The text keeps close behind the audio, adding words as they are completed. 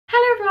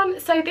everyone,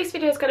 so this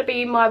video is going to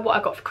be what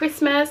I got for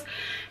Christmas.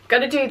 I'm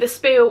going to do the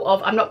spiel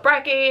of, I'm not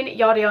bragging,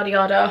 yada yada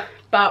yada,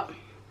 but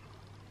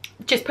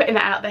just putting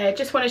that out there.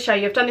 Just want to show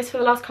you, I've done this for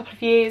the last couple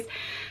of years,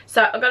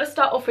 so I'm going to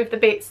start off with the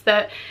bits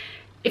that,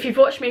 if you've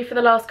watched me for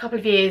the last couple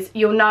of years,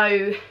 you'll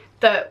know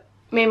that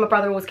me and my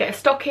brother always get a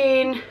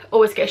stocking,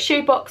 always get a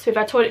shoebox with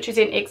our toiletries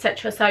in,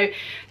 etc. So I'm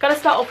going to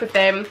start off with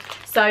them,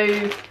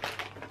 so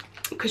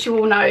because you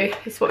all know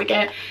this is what we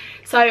get.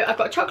 So I've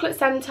got a chocolate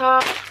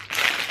Santa.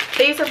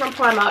 These are from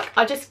Primark.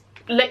 I just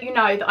let you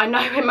know that I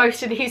know where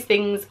most of these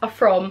things are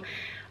from,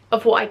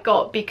 of what I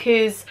got,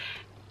 because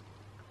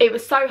it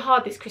was so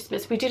hard this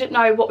Christmas. We didn't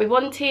know what we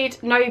wanted.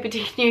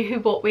 Nobody knew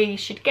what we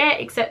should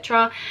get,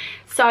 etc.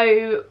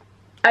 So,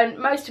 and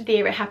most of the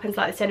year it happens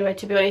like this anyway,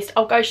 to be honest.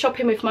 I'll go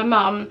shopping with my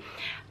mum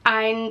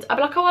and I'll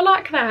be like, oh, I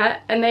like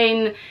that. And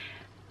then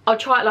I'll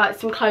try like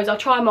some clothes, I'll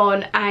try them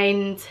on,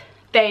 and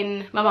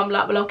then my mum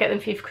like, well, I'll get them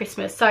for you for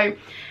Christmas. So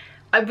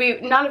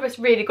none of us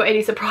really got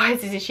any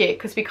surprises this year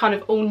because we kind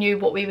of all knew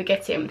what we were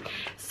getting.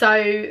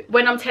 So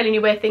when I'm telling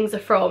you where things are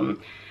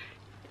from,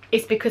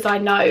 it's because I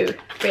know,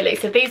 really.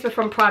 So these were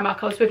from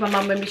Primark. I was with my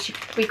mum when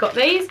we got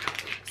these.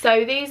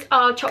 So these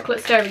are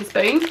chocolate stirring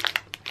spoons.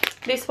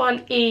 This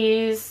one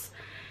is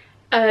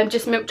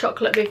just milk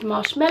chocolate with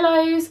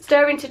marshmallows.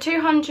 Stir into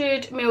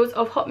 200 ml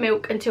of hot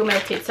milk until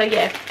melted. So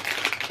yeah,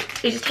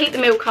 you just heat the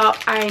milk up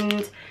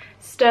and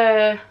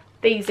stir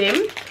these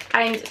in.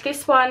 And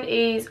this one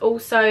is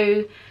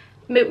also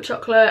milk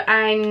chocolate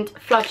and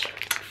fudge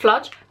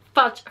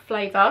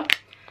flavour.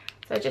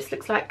 So it just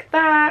looks like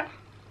that.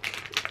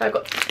 So I've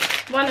got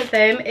one of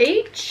them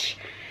each.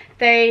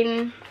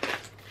 Then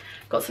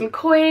got some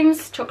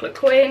coins, chocolate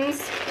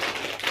coins.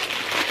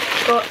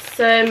 Got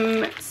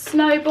some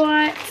snow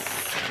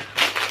bites,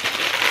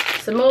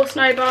 some more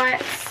snow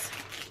bites.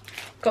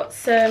 Got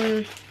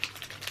some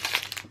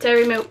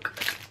dairy milk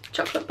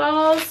chocolate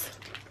bars.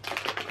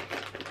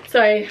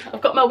 Sorry,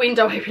 I've got my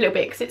window open a little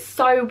bit because it's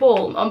so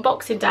warm on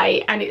Boxing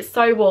Day and it's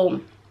so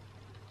warm.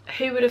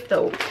 Who would have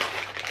thought?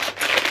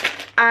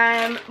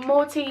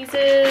 More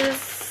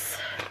teasers,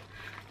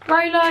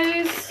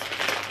 Rolos.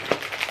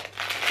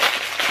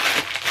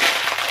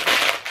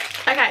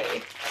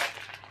 Okay,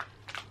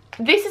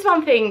 this is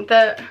one thing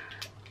that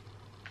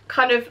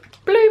kind of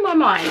blew my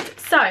mind.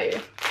 So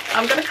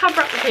I'm going to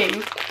cover up the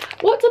thing.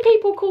 What do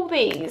people call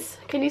these?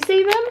 Can you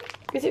see them?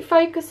 Is it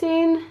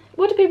focusing?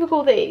 What do people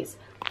call these?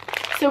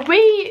 So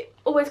we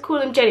always call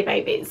them jelly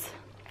babies.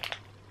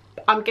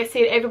 I'm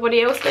guessing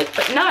everybody else did,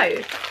 but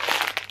no.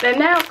 They're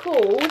now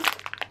called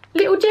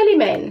little jelly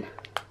men.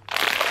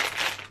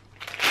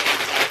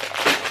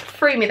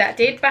 Threw me, that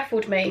did,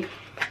 baffled me.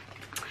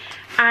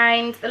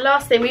 And the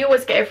last thing we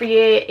always get every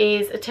year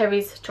is a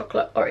Terry's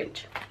chocolate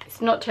orange.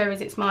 It's not Terry's,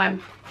 it's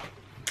mine.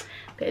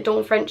 Bit of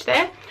Dawn French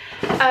there.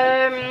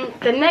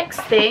 The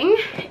next thing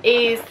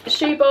is the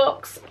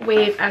shoebox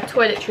with our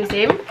toiletries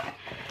in.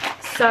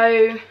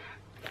 So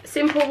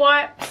simple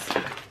wipes,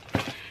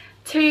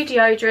 2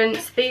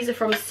 deodorants. These are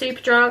from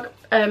Superdrug.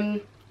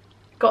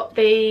 Got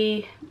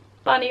the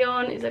bunny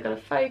on. Is that going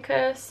to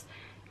focus?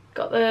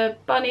 Got the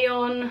bunny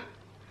on.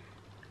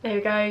 There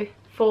we go.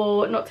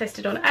 For not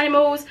tested on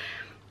animals.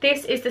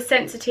 This is the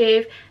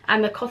sensitive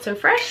and the cotton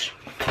fresh.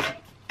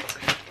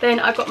 Then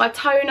I've got my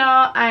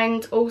toner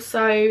and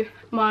also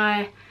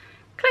my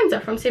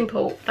cleanser from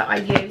Simple that I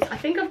use. I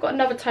think I've got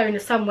another toner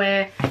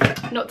somewhere,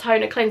 not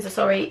toner, cleanser,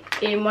 sorry,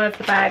 in one of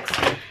the bags,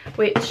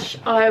 which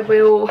I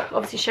will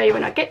obviously show you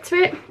when I get to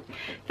it.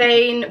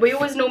 Then we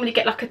always normally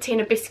get like a tin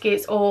of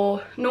biscuits,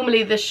 or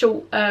normally the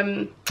short, what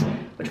do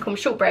you call them,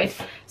 shortbread.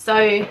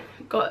 So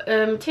got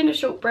a tin of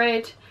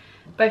shortbread.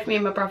 Both me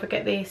and my brother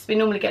get this. We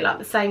normally get like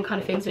the same kind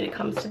of things when it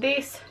comes to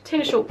this.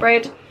 Tin of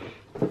shortbread.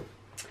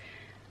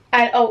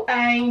 And oh,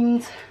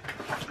 and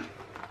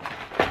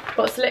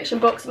got a selection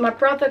box. My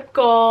brother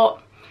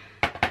got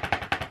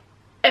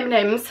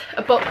M&Ms,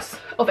 a box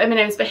of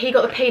M&Ms, but he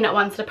got the peanut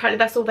ones, so apparently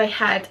that's all they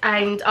had,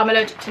 and I'm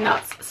allergic to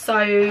nuts,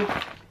 so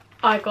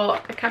I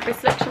got a Cadbury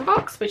selection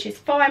box, which is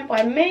fine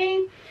by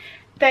me.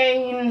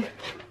 Then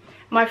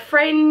my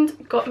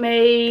friend got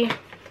me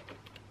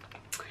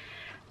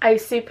a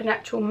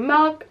Supernatural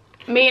mug.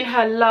 Me and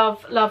her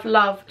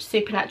love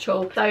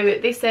Supernatural. So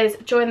this says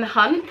join the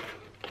hunt,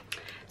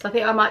 so I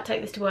think I might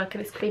take this to work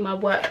and this could be my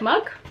work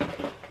mug.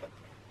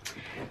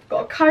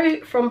 Got a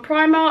coat from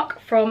Primark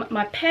from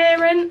my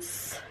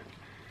parents.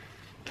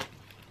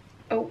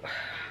 Oh,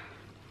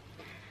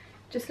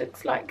 just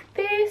looks like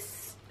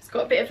this. It's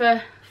got a bit of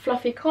a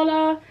fluffy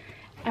collar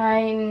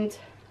and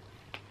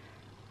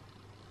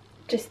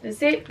just the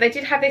zip. They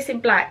did have this in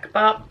black,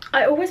 but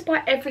I always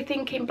buy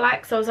everything in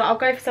black, so I was like, I'll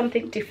go for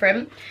something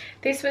different.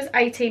 This was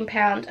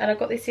 £18 and I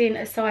got this in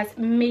a size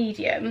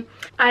medium.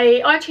 A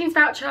iTunes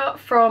voucher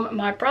from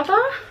my brother.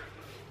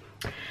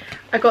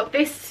 I got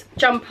this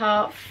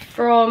jumper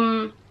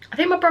from, I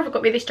think my brother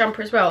got me this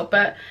jumper as well,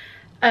 but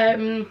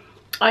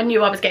I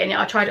knew I was getting it.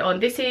 I tried it on.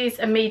 This is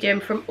a medium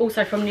from,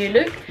 also from New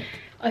Look.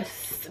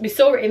 We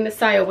saw it in the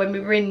sale when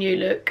we were in New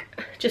Look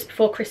just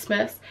before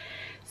Christmas.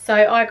 So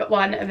I got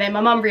one, and then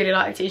my mum really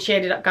liked it and she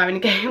ended up going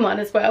and getting one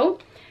as well.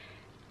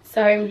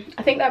 So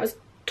I think that was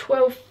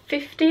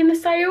 £12.50 in the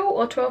sale,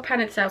 or £12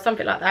 in the sale,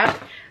 something like that.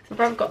 So my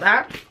brother got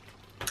that.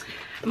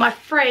 My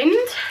friend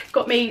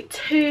got me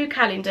 2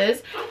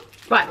 calendars.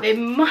 Right,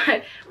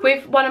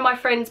 with one of my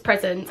friend's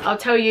presents, I'll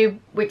tell you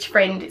which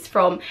friend it's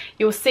from.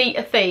 You'll see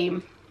a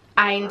theme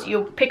and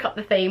you'll pick up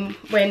the theme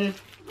when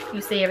you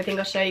see everything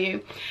I'll show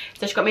you.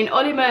 So she got me an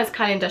Ollie Murs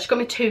calendar. She got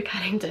me 2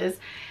 calendars.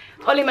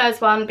 Ollie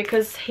Murs one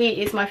because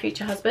he is my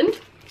future husband.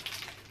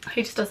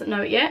 He just doesn't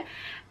know it yet.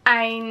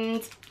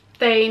 And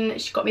then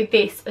she got me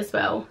this as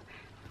well.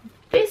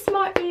 This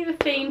might be the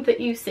theme that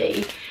you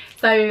see.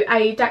 So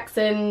a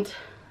Dachshund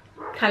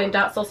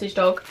calendar, sausage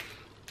dog,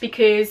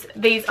 because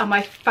these are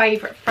my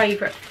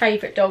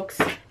favourite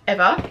dogs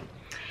ever.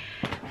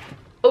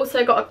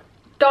 Also got a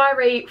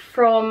diary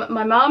from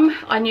my mum.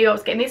 I knew I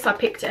was getting this, so I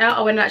picked it out.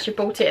 I went and actually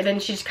bought it and then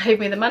she just gave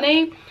me the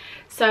money.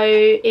 So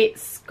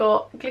it's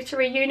got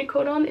glittery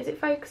unicorn on. Is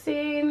it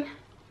focusing?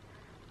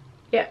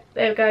 Yeah,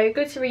 there we go,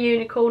 glittery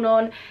unicorn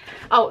on.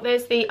 Oh,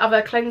 there's the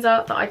other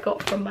cleanser that I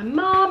got from my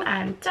mum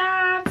and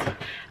dad.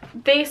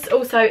 This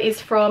also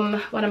is from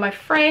one of my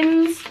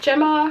friends,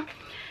 Gemma.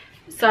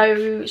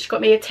 So she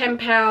got me a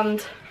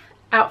 £10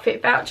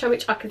 outfit voucher,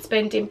 which I can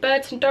spend in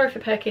Burton, Dorothy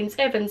Perkins,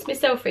 Evans, Miss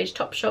Selfridge,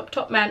 Topshop,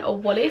 Topman or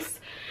Wallis.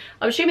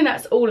 I'm assuming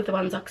that's all of the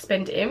ones I can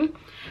spend it in.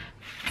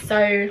 So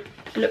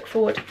I look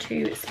forward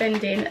to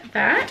spending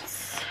that.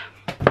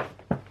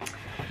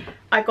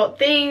 I got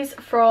these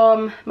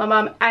from my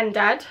mum and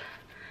dad.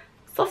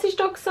 Sausage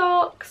dog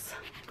socks.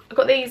 I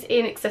got these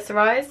in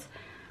Accessorise.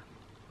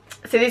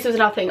 So this was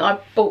another thing. I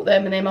bought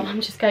them and then my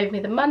mum just gave me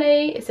the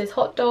money. It says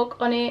hot dog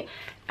on it.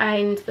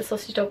 And the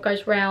sausage dog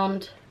goes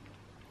round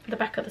the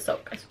back of the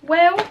sock as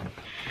well.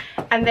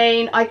 And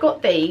then I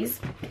got these.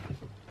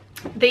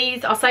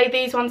 I'll say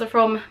these ones are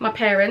from my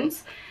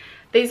parents.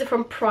 These are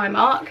from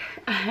Primark.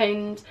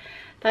 And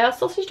they are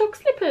sausage dog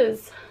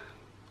slippers.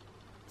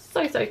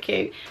 So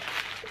cute.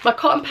 My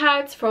cotton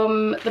pads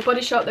from the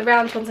Body Shop, the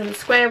round ones and the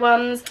square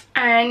ones.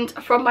 And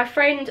from my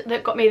friend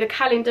that got me the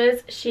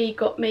calendars, she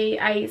got me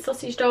a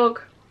sausage dog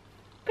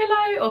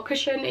pillow or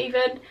cushion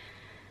even,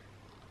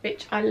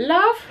 which I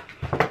love.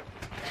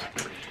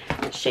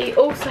 She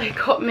also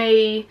got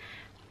me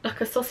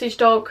like a sausage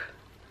dog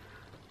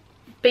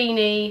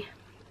beanie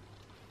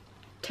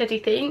teddy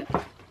thing.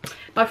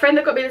 My friend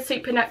that got me the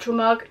Supernatural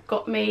mug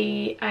got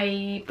me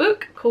a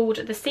book called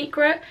The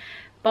Secret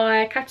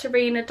by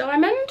Katarina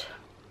Diamond.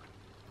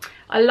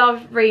 I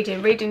love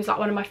reading. Reading's like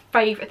one of my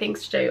favourite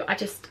things to do. I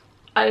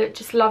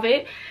just love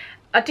it.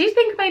 I did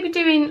think of maybe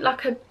doing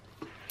like a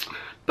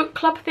book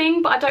club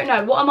thing, but I don't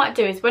know. What I might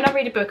do is when I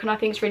read a book and I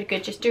think it's really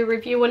good, just do a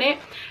review on it,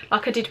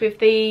 like I did with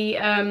the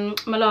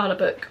Malala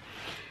book.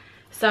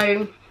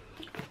 So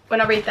when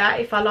I read that,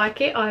 if I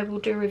like it, I will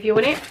do a review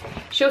on it.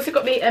 She also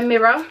got me a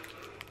mirror.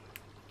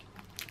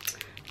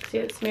 See,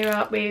 it's a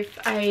mirror with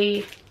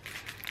a,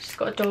 she's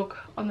got a dog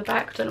on the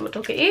back. I don't know what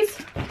dog it is.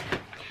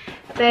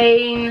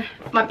 Then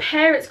my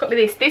parents got me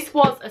this. This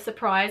was a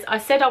surprise. I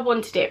said I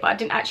wanted it, but I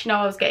didn't actually know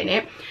I was getting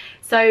it.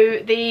 So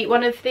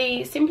one of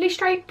the Simply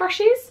Straight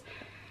brushes.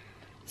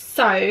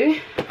 So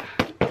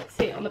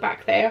see it on the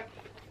back there.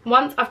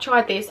 Once I've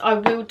tried this, I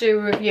will do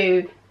a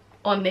review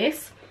on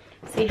this,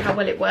 see how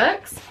well it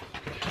works.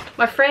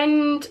 My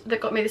friend that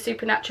got me the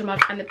Supernatural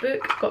mug and the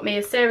book got me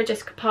a Sarah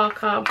Jessica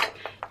Parker.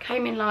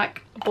 Came in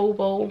like a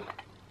ball,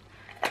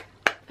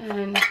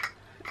 and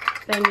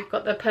then you've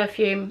got the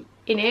perfume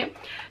in it.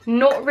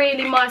 Not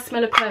really my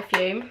smell of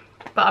perfume,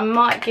 but I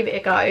might give it a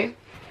go.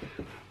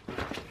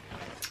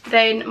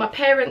 Then my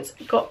parents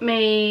got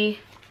me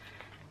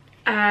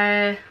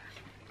a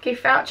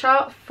gift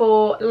voucher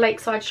for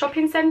Lakeside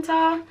Shopping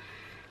Centre,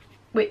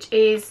 which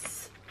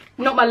is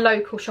not my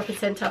local shopping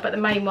centre but the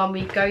main one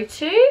we go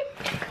to.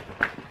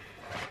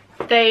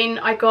 Then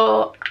I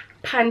got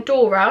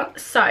Pandora.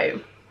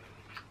 So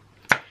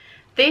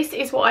this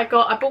is what I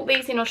got. I bought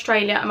these in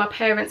Australia and my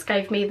parents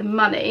gave me the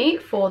money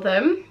for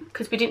them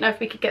because we didn't know if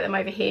we could get them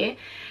over here.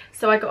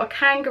 So I got a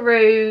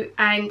kangaroo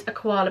and a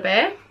koala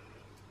bear.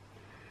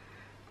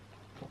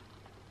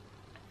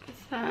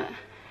 Is that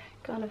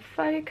gonna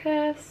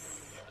focus?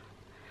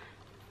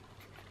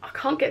 I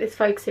can't get this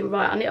focusing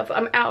right.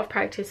 I'm out of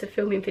practice of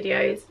filming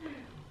videos.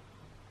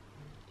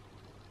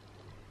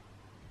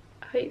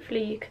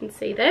 Hopefully you can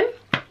see them.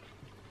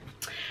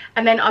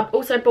 And then I've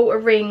also bought a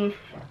ring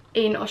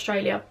in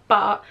Australia,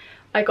 but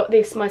I got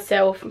this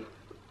myself.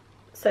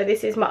 So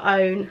this is my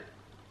own.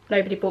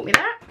 Nobody bought me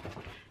that.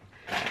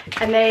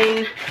 And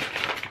then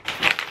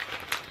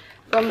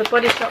from the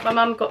Body Shop, my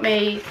mum got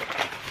me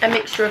a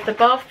mixture of the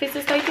bath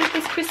fizzers they did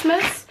this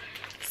Christmas.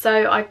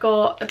 So I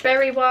got a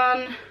berry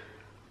one,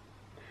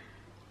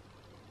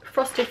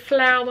 frosted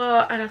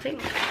flower, and I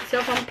think it's the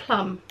other one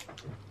plum.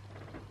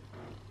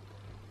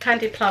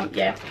 Candied plum,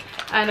 yeah.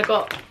 And I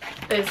got,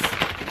 there's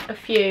a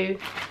few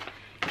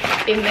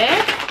in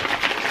there.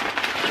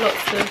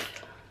 Lots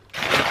of,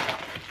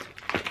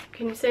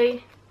 can you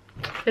see?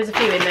 There's a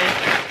few in there.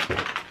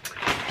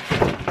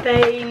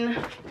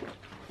 Then,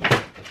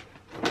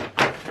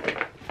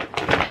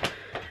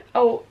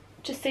 oh,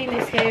 just seen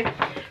this here.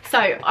 So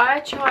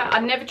I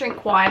never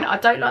drink wine. I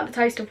don't like the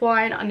taste of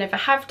wine. I never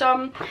have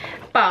done.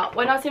 But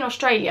when I was in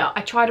Australia, I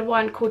tried a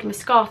wine called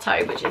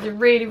Moscato, which is a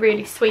really,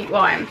 really sweet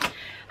wine.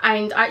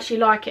 And I actually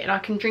like it and I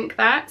can drink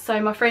that. So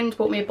my friend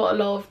bought me a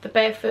bottle of the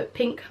Barefoot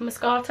Pink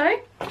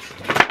Moscato.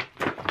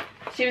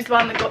 She was the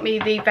one that got me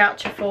the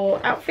voucher for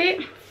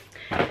outfit.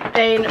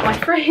 Then my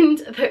friend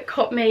that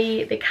got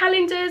me the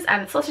calendars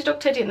and the sausage dog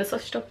teddy and the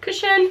sausage dog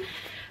cushion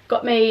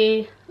got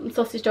me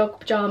sausage dog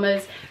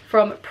pyjamas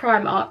from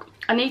Primark.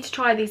 I need to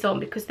try these on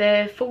because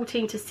they're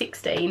 14 to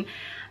 16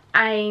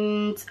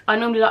 and I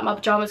normally like my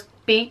pyjamas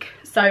big,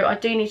 so I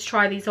do need to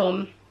try these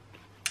on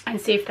and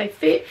see if they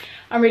fit.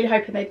 I'm really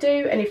hoping they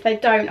do, and if they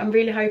don't, I'm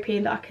really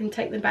hoping that I can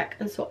take them back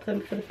and swap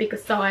them for the bigger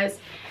size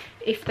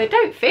if they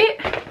don't fit.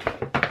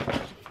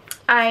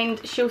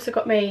 And she also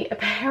got me a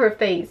pair of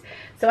these,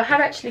 so I have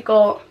actually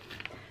got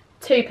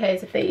 2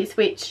 pairs of these,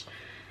 which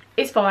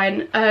is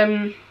fine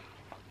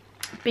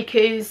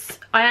because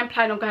I am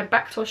planning on going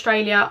back to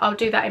Australia. I'll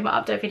do that in my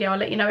update video. I'll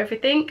let you know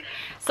everything,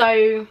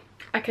 so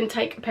I can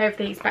take a pair of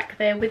these back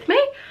there with me.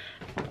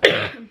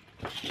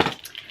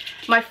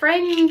 My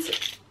friend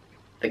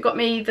that got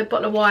me the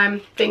bottle of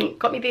wine thing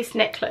got me this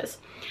necklace.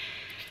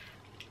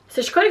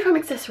 So she got it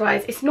from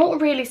Accessorize. It's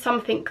not really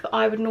something that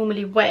I would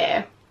normally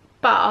wear,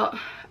 but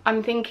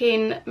I'm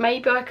thinking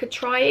maybe I could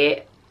try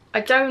it.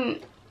 I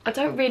don't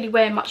really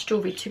wear much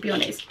jewellery, to be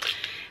honest.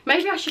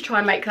 Maybe I should try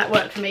and make that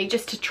work for me,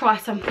 just to try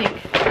something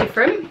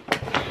different.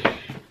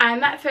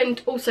 And that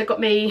friend also got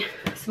me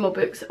some more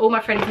books. All my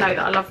friends know that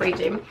I love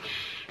reading.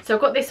 So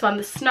I've got this one,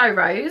 The Snow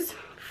Rose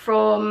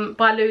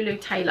by Lulu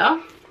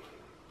Taylor.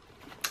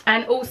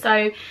 And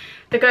also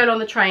The Girl on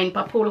the Train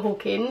by Paula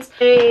Hawkins.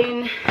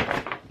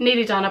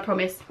 Nearly done, I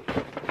promise.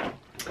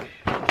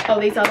 Oh,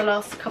 these are the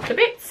last couple of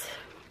bits.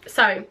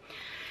 So,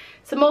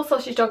 some more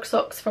sausage dog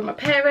socks from my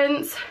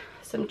parents,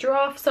 some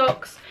giraffe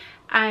socks,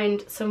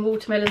 and some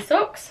watermelon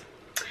socks.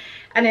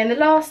 And then the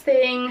last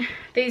thing,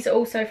 these are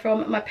also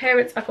from my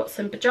parents. I've got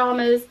some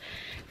pyjamas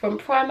from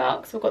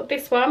Primark. So I've got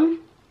this one,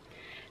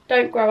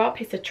 Don't Grow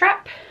Up, It's a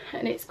Trap,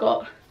 and it's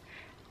got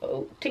a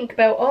little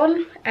Tinkerbell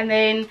on, and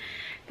then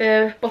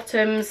the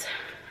bottoms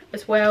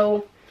as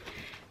well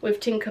with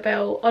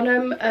Tinkerbell on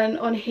them, and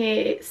on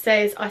here it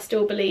says I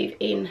still believe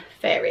in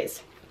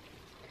fairies.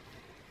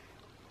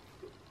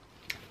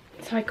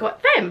 So I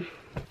got them.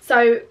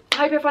 So I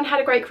hope everyone had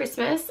a great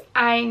Christmas,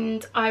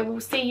 and I will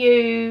see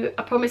you.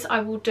 I promise I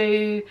will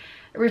do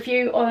a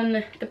review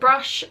on the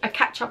brush, a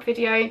catch-up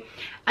video,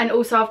 and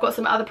also I've got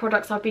some other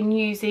products I've been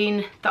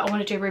using that I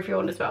want to do a review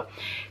on as well.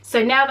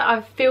 So now that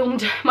I've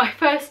filmed my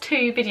first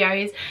 2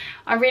 videos,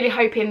 I'm really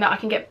hoping that I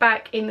can get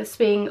back in the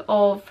swing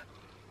of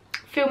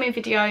filming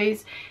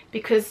videos,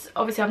 because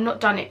obviously I've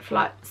not done it for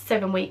like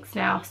 7 weeks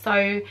now,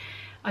 so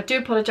I do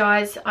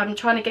apologise. I'm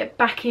trying to get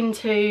back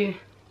into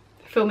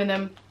filming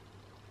them.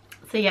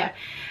 So yeah,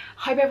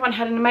 I hope everyone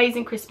had an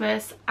amazing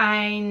Christmas,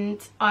 and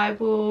I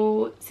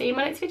will see you in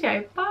my next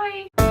video.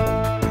 Bye.